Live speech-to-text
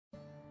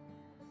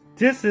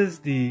This is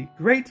the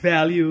Great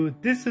Value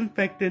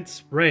Disinfectant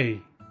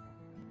Spray.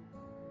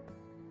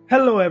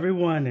 Hello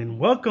everyone and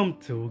welcome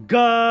to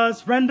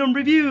Gus Random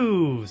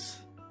Reviews.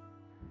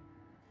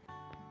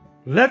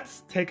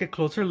 Let's take a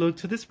closer look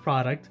to this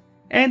product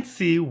and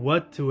see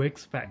what to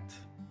expect.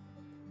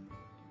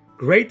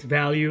 Great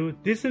Value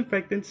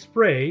Disinfectant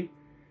Spray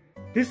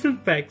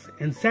disinfects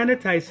and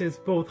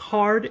sanitizes both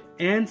hard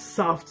and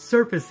soft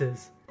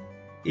surfaces.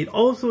 It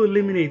also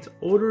eliminates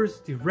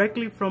odors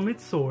directly from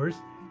its source,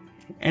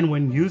 and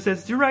when used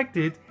as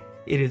directed,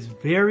 it is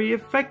very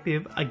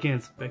effective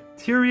against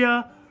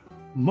bacteria,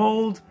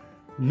 mold,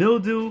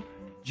 mildew,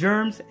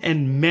 germs,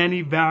 and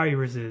many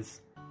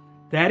viruses.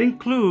 That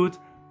includes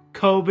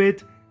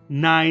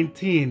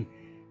COVID-19.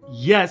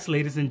 Yes,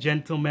 ladies and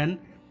gentlemen,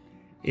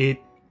 it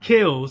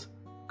kills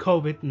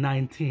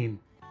COVID-19.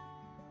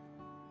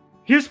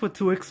 Here's what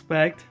to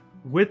expect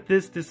with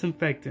this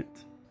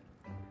disinfectant.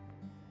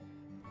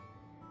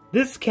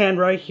 This can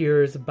right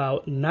here is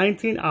about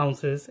 19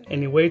 ounces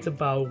and it weighs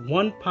about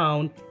 1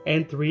 pound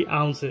and 3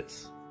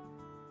 ounces.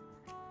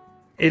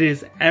 It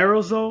is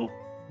aerosol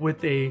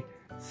with a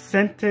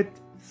citrus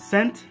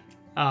scent.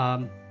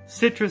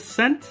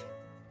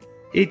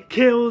 It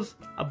kills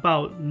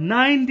about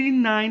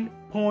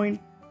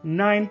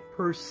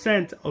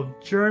 99.9% of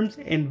germs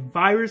and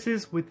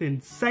viruses within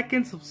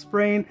seconds of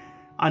spraying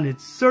on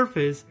its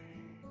surface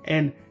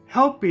and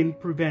helping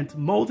prevent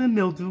mold and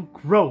mildew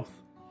growth.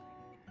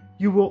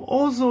 You will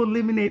also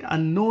eliminate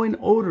annoying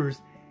odors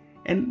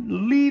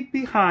and leave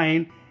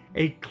behind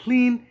a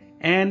clean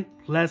and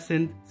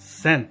pleasant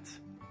scent.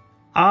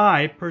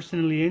 I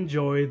personally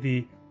enjoy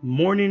the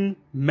Morning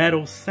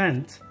Meadow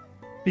Scent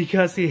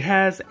because it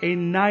has a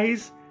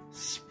nice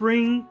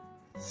spring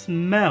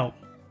smell.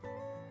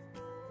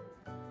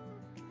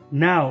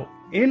 Now,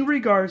 in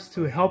regards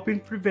to helping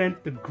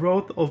prevent the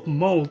growth of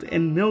mold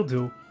and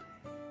mildew,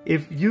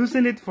 if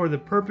using it for the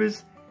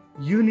purpose,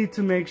 you need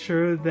to make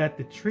sure that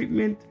the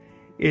treatment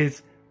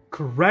is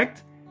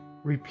correct,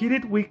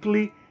 repeated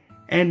weekly,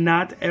 and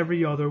not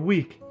every other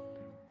week.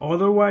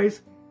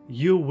 Otherwise,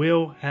 you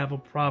will have a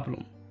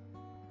problem.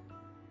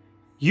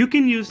 You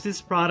can use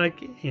this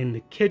product in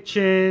the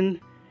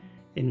kitchen,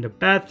 in the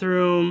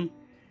bathroom,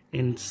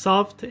 in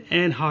soft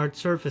and hard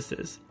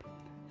surfaces.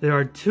 There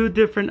are two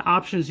different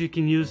options you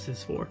can use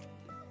this for: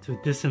 to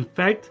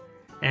disinfect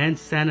and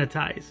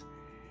sanitize.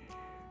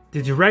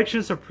 The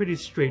directions are pretty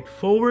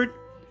straightforward.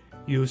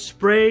 You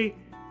spray,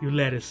 you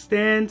let it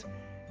stand,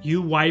 you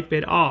wipe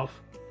it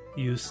off.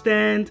 You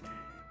stand,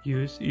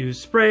 you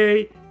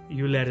spray,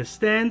 you let it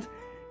stand,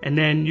 and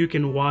then you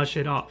can wash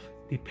it off.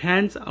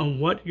 Depends on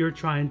what you're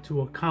trying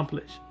to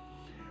accomplish.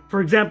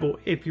 For example,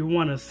 if you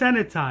want to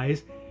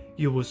sanitize,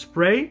 you will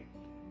spray,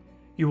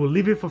 you will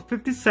leave it for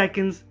 50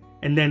 seconds,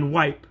 and then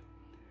wipe.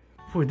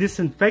 For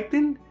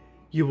disinfecting,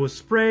 you will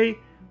spray,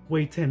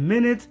 wait 10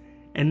 minutes,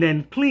 and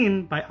then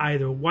clean by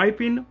either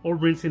wiping or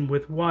rinsing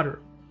with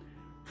water.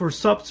 For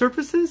soft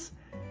surfaces,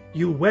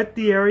 you wet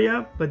the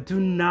area, but do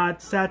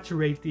not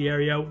saturate the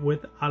area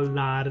with a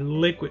lot of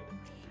liquid.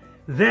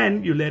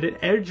 Then you let it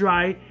air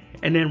dry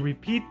and then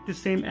repeat the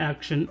same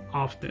action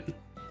often.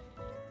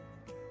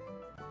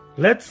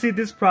 Let's see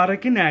this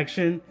product in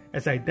action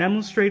as I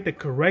demonstrate the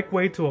correct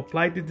way to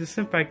apply the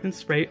disinfectant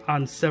spray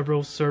on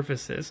several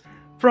surfaces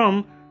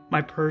from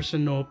my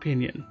personal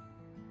opinion.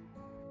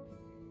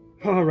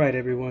 Alright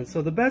everyone,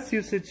 so the best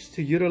usage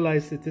to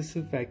utilize the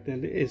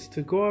disinfectant is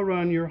to go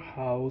around your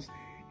house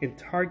and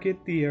target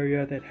the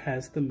area that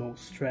has the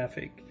most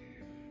traffic.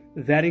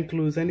 That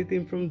includes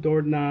anything from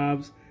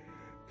doorknobs,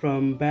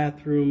 from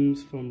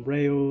bathrooms, from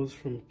rails,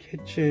 from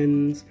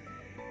kitchens,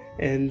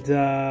 and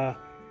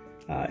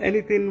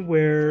anything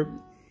where,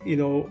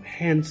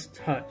 hands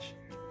touch.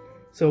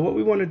 So what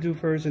we want to do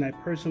first, and I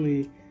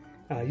personally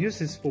use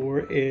this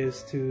for,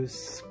 is to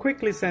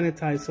quickly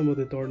sanitize some of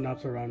the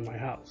doorknobs around my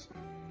house.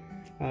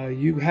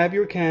 You have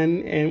your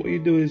can, and what you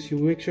do is you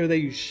make sure that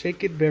you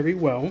shake it very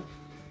well,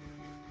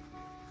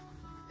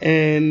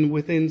 and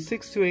within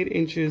 6 to 8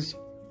 inches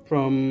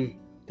from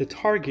the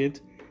target,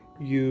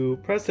 you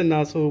press the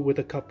nozzle with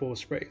a couple of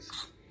sprays.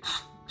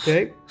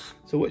 Okay,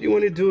 so what you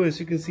want to do, as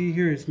you can see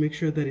here, is make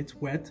sure that it's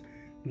wet.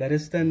 Let it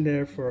stand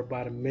there for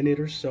about a minute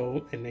or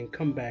so, and then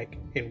come back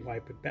and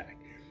wipe it back.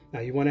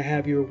 Now you want to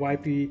have your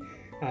wipey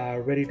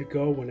ready to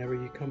go whenever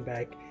you come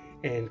back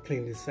and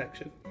clean this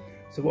section.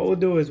 So what we'll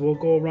do is we'll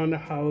go around the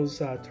house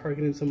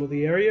targeting some of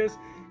the areas,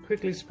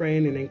 quickly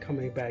spraying and then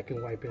coming back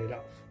and wiping it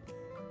off.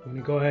 I'm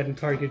going to go ahead and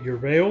target your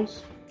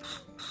rails.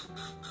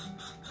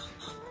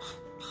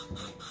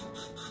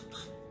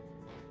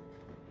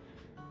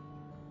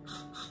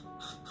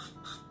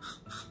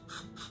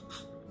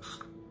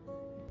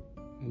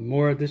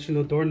 More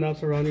additional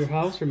doorknobs around your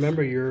house.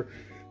 Remember, you're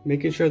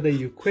making sure that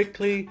you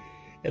quickly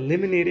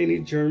eliminate any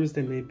germs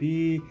that may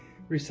be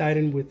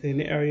residing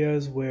within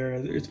areas where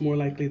it's more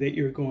likely that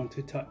you're going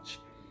to touch.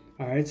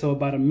 Alright, so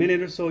about a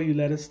minute or so, you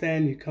let it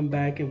stand, you come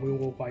back and we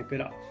will wipe it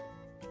off.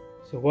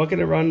 So walking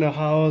around the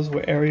house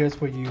were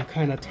areas where you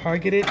kind of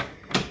target it.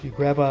 You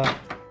grab a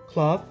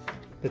cloth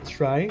that's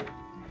dry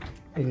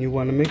and you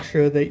want to make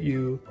sure that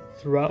you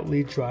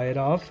thoroughly dry it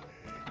off,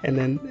 and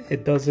then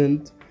it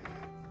doesn't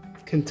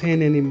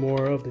contain any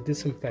more of the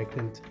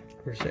disinfectant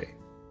per se.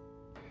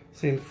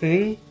 Same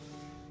thing, you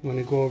want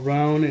to go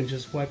around and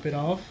just wipe it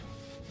off.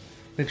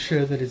 Make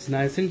sure that it's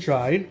nice and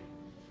dried,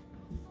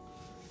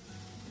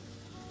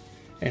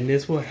 and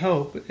this will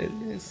help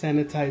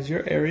sanitize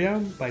your area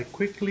by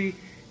quickly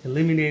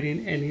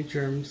eliminating any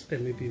germs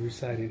that may be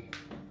residing.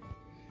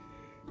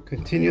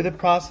 Continue the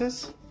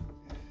process,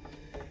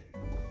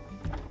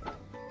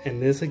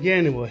 and this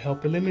again, it will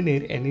help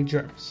eliminate any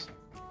germs.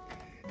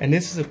 And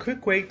this is a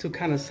quick way to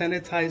kind of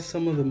sanitize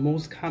some of the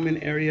most common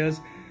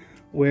areas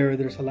where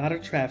there's a lot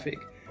of traffic.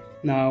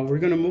 Now we're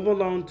going to move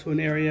along to an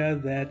area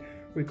that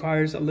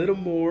requires a little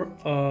more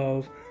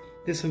of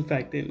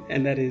disinfectant,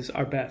 and that is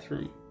our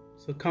bathroom.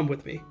 So come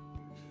with me.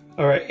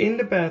 All right, in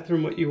the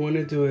bathroom, what you want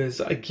to do is,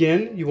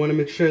 again, you want to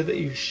make sure that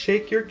you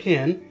shake your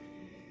can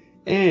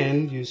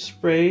and you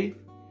spray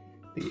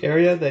the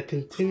area that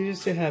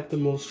continues to have the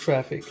most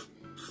traffic.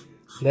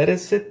 Let it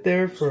sit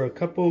there for a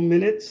couple of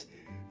minutes.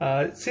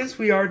 Since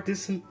we are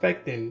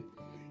disinfecting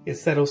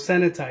instead of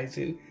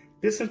sanitizing,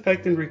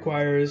 disinfectant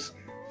requires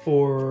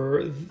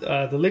for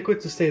the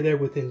liquid to stay there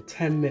within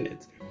 10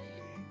 minutes.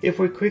 If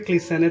we're quickly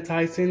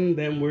sanitizing,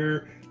 then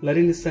we're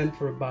letting it sit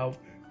for about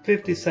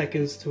 50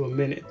 seconds to a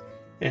minute,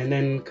 and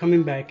then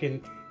coming back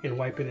and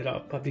wiping it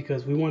up. But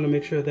because we want to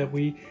make sure that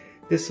we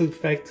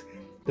disinfect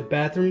the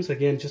bathrooms,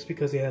 again, just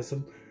because it has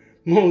the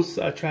most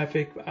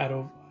traffic out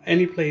of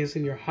any place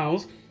in your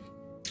house,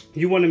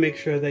 you want to make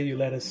sure that you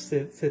let it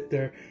sit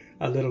there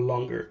a little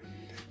longer.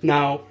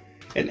 Now,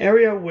 an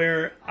area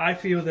where I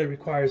feel that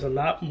requires a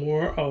lot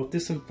more of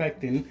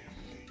disinfecting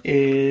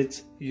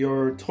is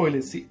your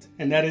toilet seat.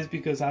 And that is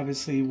because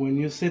obviously when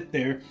you sit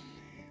there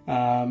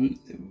and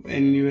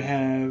you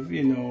have,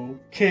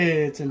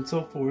 kids and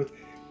so forth,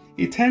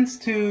 it tends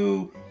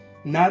to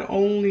not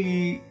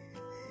only,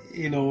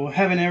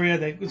 have an area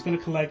that is going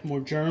to collect more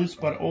germs,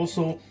 but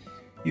also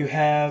you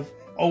have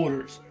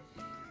odors.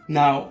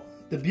 Now,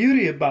 the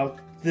beauty about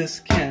this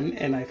can,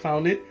 and I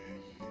found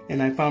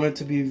it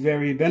to be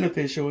very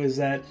beneficial, is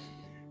that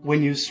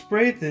when you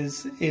spray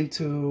this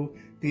into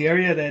the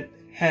area that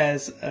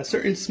has a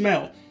certain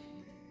smell,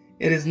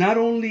 it is not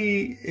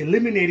only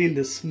eliminating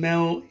the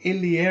smell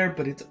in the air,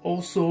 but it's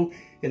also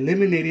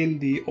eliminating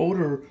the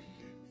odor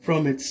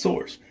from its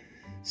source.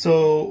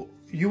 So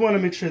you want to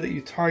make sure that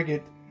you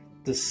target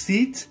the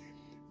seat,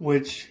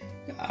 which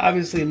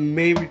obviously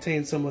may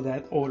retain some of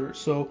that odor.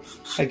 So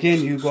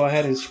again, you go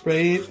ahead and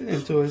spray it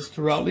until it's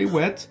thoroughly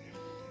wet.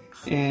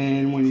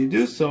 And when you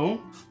do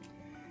so,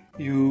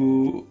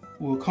 you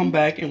will come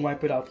back and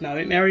wipe it off. Now,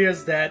 in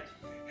areas that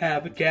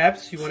have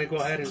gaps, you want to go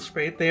ahead and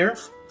spray it there.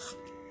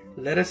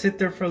 Let it sit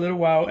there for a little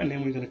while, and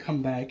then we're going to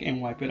come back and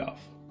wipe it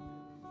off.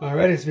 All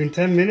right, it's been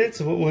 10 minutes.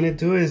 So what you want to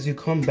do is you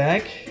come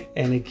back,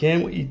 and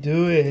again, what you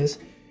do is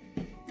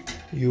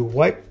you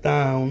wipe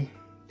down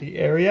the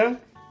area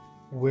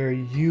where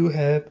you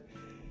have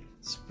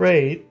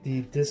sprayed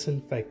the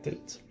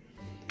disinfectant.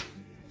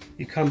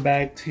 You come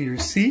back to your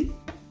seat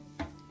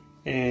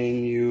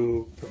and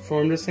you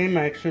perform the same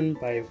action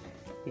by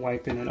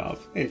wiping it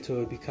off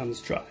until it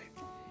becomes dry.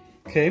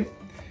 Okay,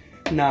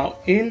 now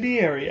in the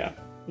area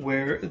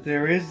where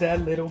there is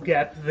that little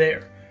gap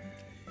there,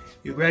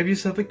 you grab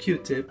yourself a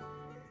Q-tip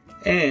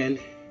and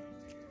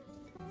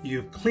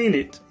you clean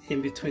it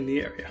in between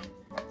the area.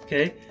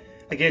 Okay,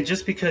 again,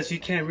 just because you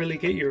can't really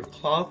get your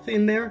cloth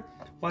in there,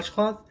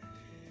 washcloth,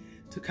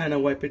 to kind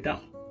of wipe it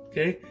down.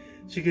 Okay,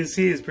 as you can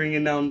see, it's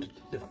bringing down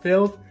the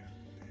filth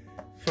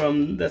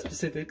from that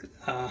specific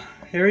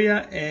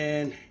area,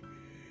 and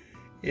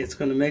it's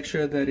going to make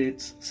sure that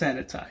it's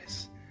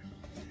sanitized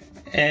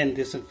and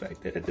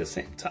disinfected at the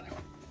same time.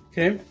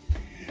 Okay,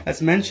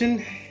 as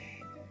mentioned,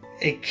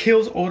 it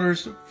kills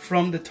odors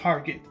from the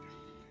target,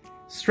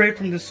 straight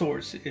from the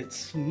source. It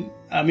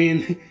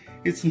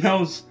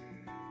smells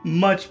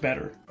much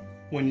better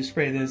when you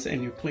spray this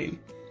and you clean.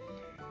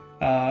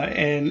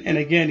 And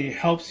again, it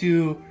helps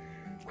you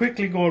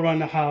quickly go around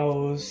the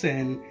house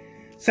and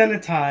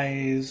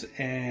sanitize,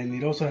 and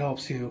it also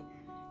helps you,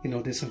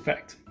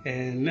 disinfect.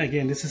 And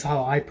again, this is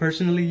how I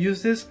personally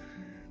use this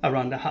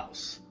around the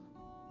house.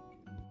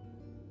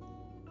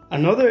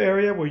 Another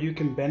area where you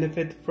can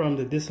benefit from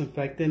the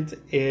disinfectant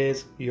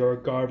is your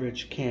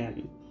garbage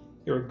can.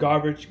 Your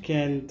garbage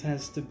can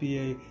tends to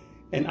be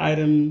an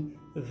item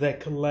that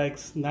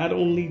collects not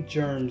only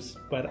germs,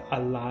 but a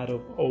lot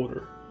of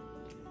odor.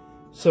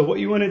 So what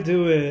you want to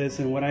do is,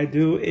 and what I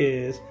do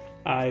is,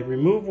 I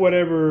remove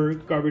whatever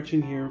garbage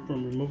in here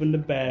from removing the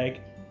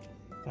bag.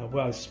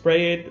 I'll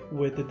spray it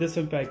with the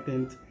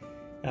disinfectant,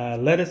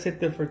 let it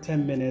sit there for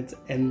 10 minutes,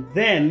 and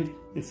then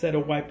instead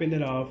of wiping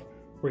it off,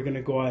 we're going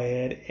to go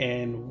ahead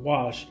and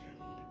wash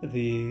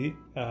the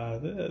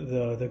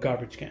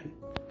garbage can.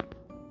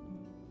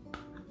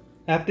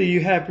 After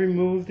you have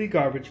removed the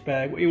garbage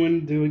bag, what you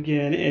want to do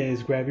again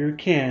is grab your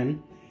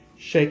can,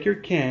 shake your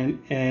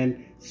can,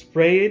 and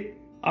spray it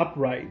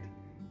upright,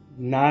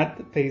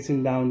 not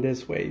facing down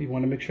this way. You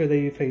want to make sure that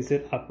you face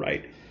it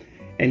upright.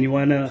 And you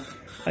want to,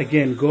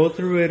 again, go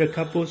through it a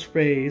couple of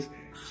sprays,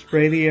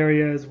 spray the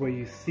areas where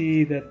you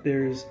see that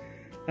there's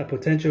a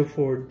potential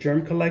for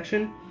germ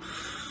collection,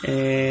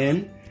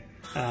 and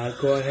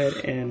go ahead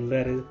and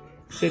let it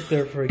sit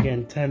there for,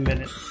 again, 10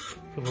 minutes.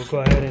 So we'll go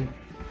ahead and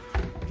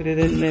put it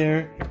in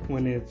there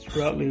when it's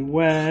roughly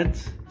wet,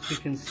 as you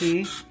can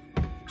see.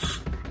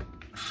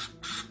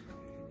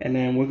 And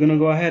then we're gonna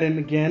go ahead and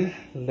again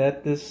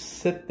let this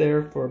sit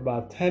there for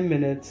about 10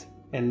 minutes,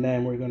 and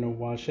then we're gonna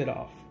wash it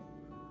off.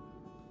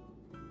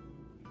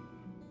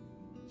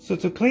 So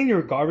to clean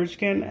your garbage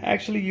can,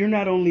 actually you're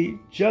not only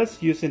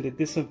just using the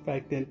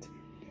disinfectant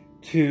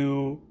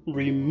to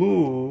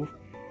remove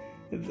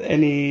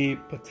any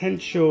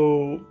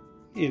potential,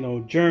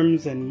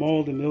 germs and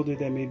mold and mildew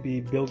that may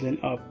be building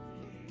up,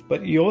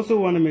 but you also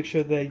want to make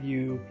sure that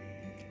you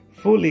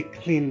fully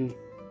clean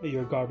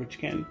your garbage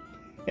can.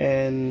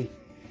 And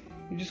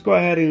you just go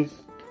ahead and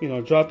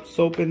drop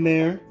soap in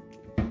there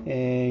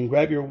and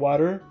grab your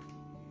water,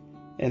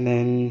 and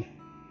then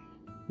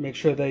make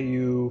sure that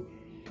you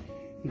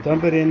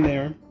dump it in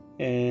there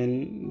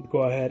and go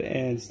ahead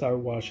and start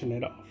washing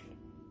it off.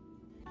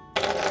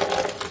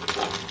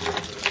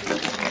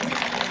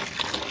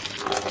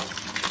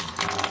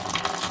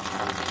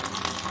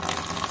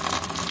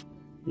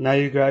 Now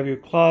you grab your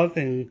cloth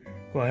and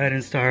go ahead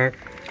and start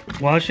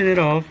washing it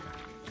off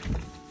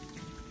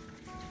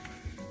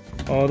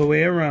all the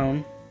way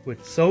around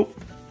with soap,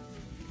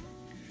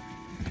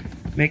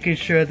 making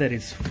sure that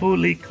it's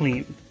fully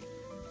clean.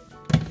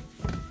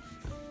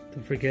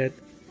 Don't forget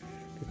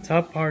the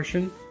top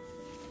portion.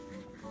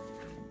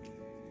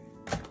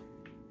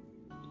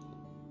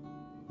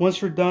 Once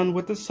you're done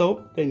with the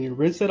soap, then you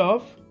rinse it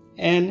off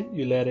and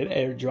you let it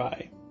air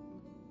dry.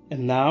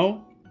 And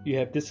now you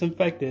have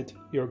disinfected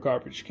your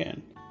garbage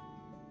can.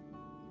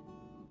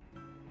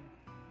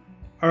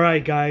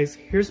 Alright guys,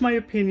 here's my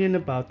opinion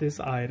about this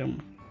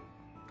item.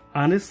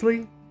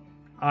 Honestly,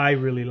 I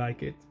really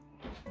like it.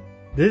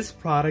 This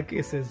product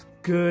is as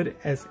good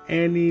as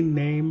any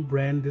name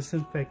brand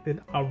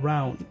disinfectant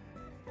around.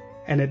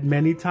 And at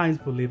many times,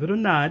 believe it or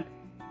not,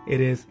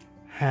 it is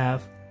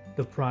half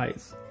the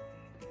price.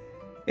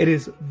 It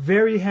is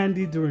very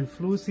handy during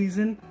flu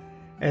season,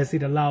 as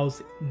it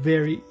allows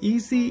very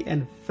easy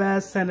and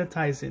fast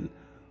sanitizing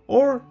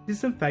or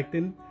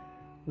disinfecting,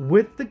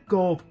 with the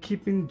goal of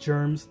keeping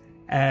germs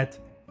at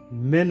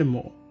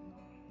minimal.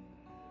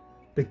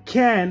 The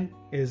can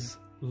is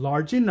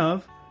large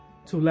enough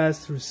to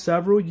last through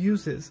several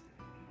uses,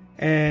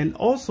 and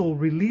also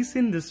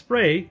releasing the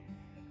spray,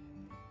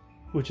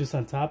 which is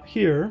on top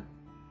here,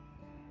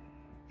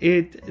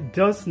 it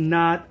does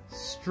not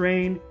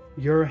strain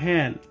your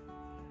hand.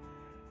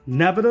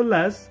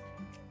 Nevertheless,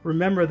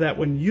 remember that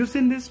when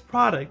using this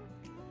product,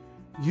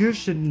 you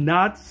should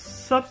not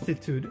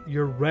substitute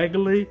your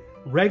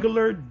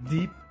regular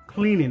deep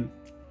cleaning.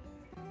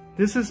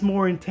 This is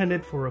more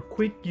intended for a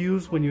quick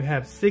use when you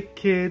have sick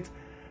kids,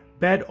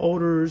 bad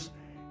odors,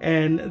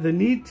 and the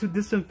need to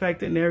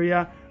disinfect an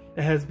area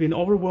that has been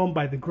overwhelmed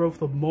by the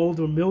growth of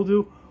mold or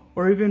mildew,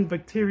 or even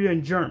bacteria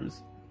and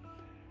germs.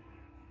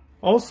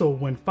 Also,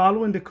 when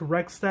following the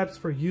correct steps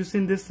for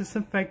using this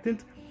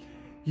disinfectant,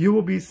 you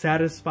will be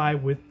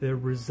satisfied with the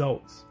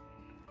results.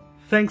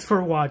 Thanks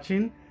for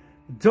watching.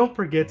 Don't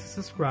forget to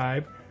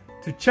subscribe,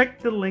 to check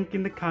the link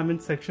in the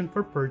comment section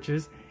for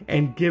purchase,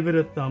 and give it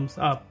a thumbs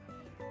up.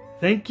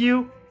 Thank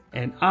you,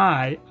 and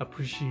I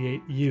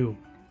appreciate you.